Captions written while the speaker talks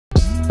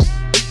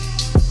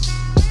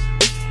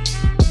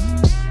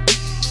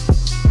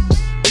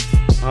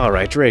All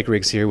right, Drake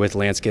Riggs here with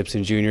Lance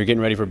GIbson Jr. getting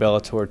ready for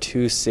Bellator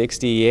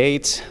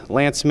 268.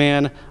 Lance,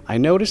 man, I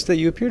noticed that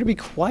you appear to be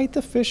quite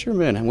the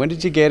fisherman. When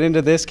did you get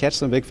into this, catch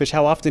some big fish?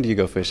 How often do you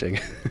go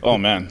fishing? Oh,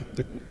 man.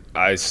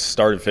 I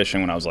started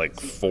fishing when I was like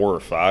 4 or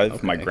 5.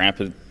 Okay.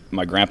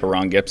 My grandpa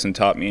Ron Gibson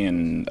taught me,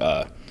 and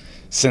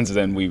since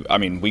then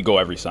we go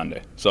every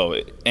Sunday. So,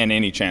 and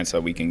any chance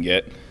that we can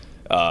get,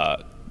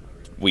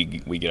 we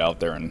get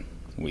out there and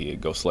we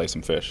go slay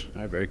some fish.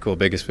 All right, very cool.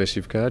 Biggest fish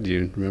you've caught? Do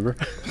you remember?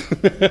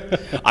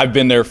 I've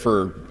been there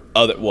for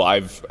other.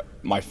 Well,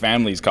 my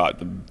family's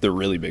caught the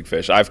really big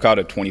fish. I've caught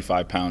a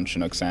 25-pound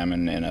Chinook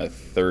salmon and a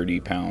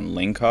 30-pound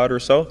lingcod or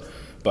so,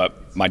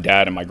 but my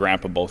dad and my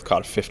grandpa both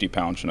caught a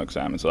 50-pound Chinook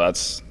salmon. So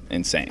that's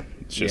insane.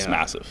 It's just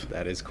massive.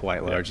 That is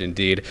quite large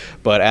indeed.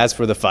 But as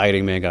for the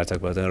fighting, man, got to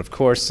talk about that, of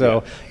course.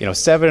 So,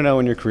 7-0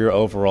 in your career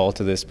overall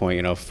to this point,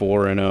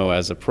 4-0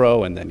 as a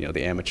pro, and then,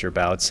 the amateur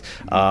bouts.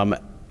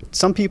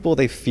 Some people,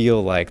 they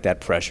feel like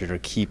that pressure to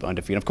keep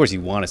undefeated. Of course,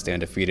 you want to stay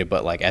undefeated,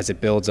 but like as it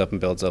builds up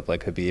and builds up,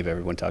 like Khabib,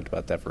 everyone talked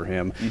about that for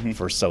him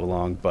for so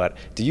long. But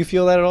do you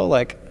feel that at all?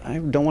 Like, I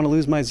don't want to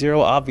lose my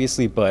 0,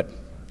 obviously, but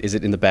is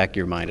it in the back of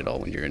your mind at all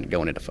when you're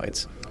going into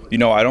fights? I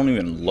don't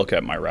even look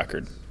at my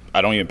record.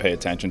 I don't even pay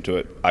attention to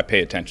it. I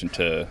pay attention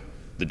to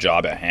the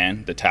job at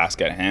hand, the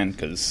task at hand,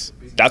 because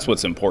that's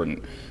what's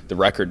important. The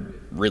record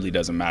really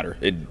doesn't matter.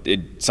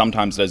 It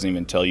sometimes doesn't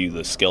even tell you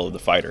the skill of the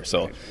fighter.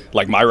 So,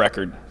 like my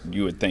record,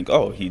 you would think,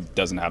 oh, he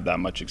doesn't have that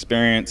much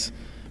experience,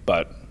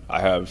 but I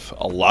have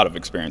a lot of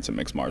experience in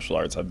mixed martial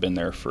arts. I've been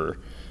there for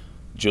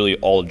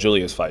all of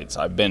Julia's fights.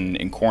 I've been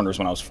in corners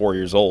when I was 4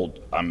 years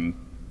old.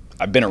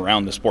 I've been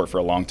around the sport for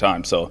a long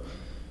time, so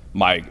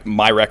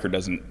my record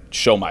doesn't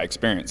show my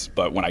experience,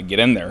 but when I get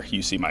in there,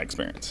 you see my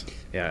experience.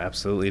 Yeah,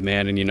 absolutely,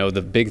 man. And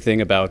the big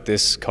thing about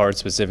this card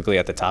specifically,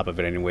 at the top of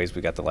it anyways,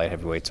 we got the light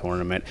heavyweight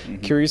tournament.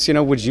 Curious,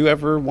 would you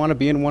ever want to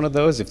be in one of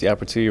those if the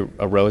opportunity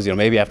arose,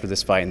 maybe after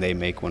this fight and they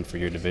make one for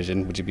your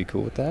division? Would you be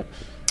cool with that?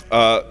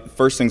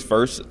 First things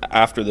first,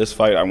 after this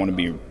fight, I want to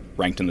be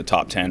ranked in the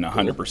top 10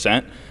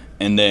 100%.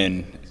 And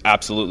then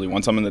absolutely,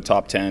 once I'm in the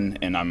top 10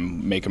 and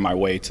I'm making my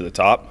way to the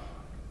top,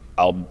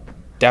 I'll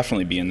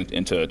definitely be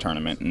into a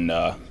tournament and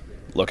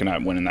looking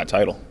at winning that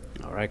title.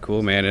 All right,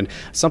 cool, man. And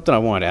something I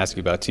wanted to ask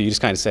you about too, you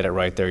just kind of said it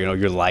right there,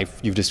 your life,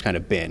 you've just kind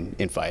of been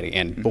in fighting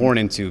and born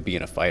into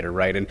being a fighter,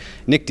 right? And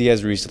Nick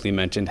Diaz recently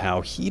mentioned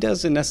how he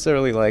doesn't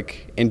necessarily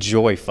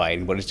enjoy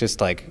fighting, but it's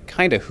just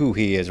kind of who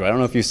he is, right? I don't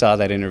know if you saw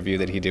that interview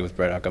that he did with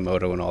Brett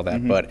Okamoto and all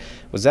that, but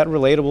was that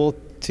relatable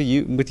to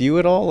you, with you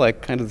at all?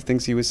 Like kind of the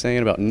things he was saying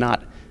about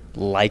not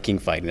liking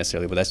fighting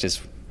necessarily, but that's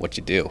just what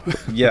you do.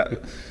 Yeah.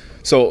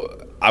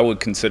 So I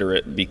would consider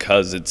it,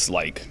 because it's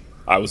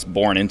I was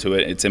born into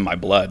it, it's in my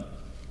blood,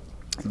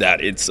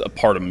 that it's a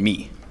part of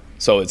me.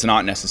 So it's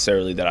not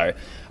necessarily that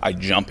I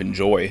jump in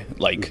joy,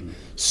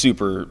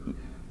 super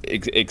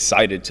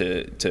excited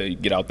to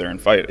get out there and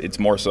fight. It's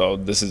more so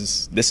this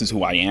is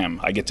who I am.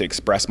 I get to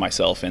express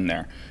myself in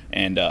there,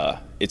 and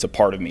it's a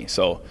part of me.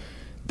 So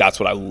that's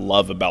what I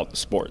love about the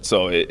sport.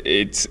 So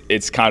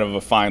it's kind of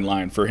a fine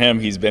line for him.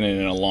 He's been in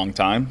it a long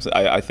time,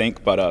 I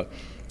think, but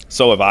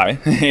so have I,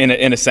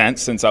 in a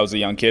sense, since I was a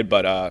young kid.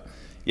 But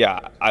yeah,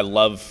 I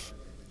love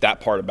that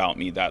part about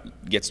me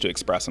that gets to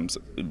express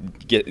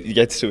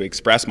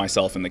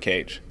myself in the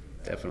cage.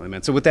 Definitely,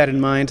 man. So with that in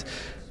mind,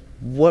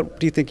 what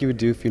do you think you would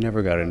do if you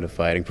never got into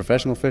fighting?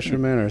 Professional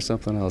fisherman or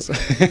something else?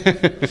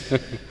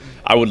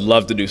 I would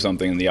love to do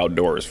something in the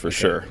outdoors for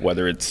sure,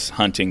 whether it's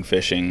hunting,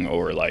 fishing,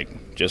 or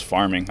just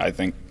farming. I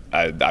think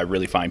I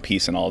really find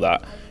peace in all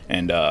that.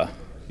 And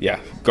yeah,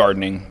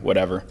 gardening,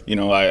 whatever.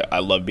 I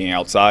love being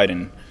outside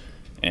and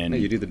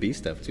you do the bee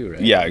stuff too, right?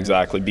 Yeah,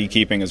 exactly.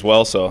 Beekeeping as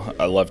well. So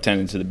I love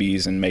tending to the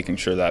bees and making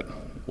sure that,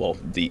 well,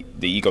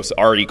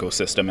 our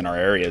ecosystem in our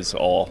area is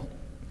all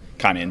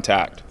kind of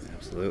intact.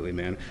 Absolutely,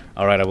 man.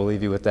 All right, I will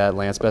leave you with that,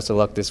 Lance. Best of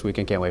luck this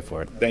weekend. Can't wait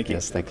for it. Thank you.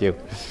 Yes, thank you.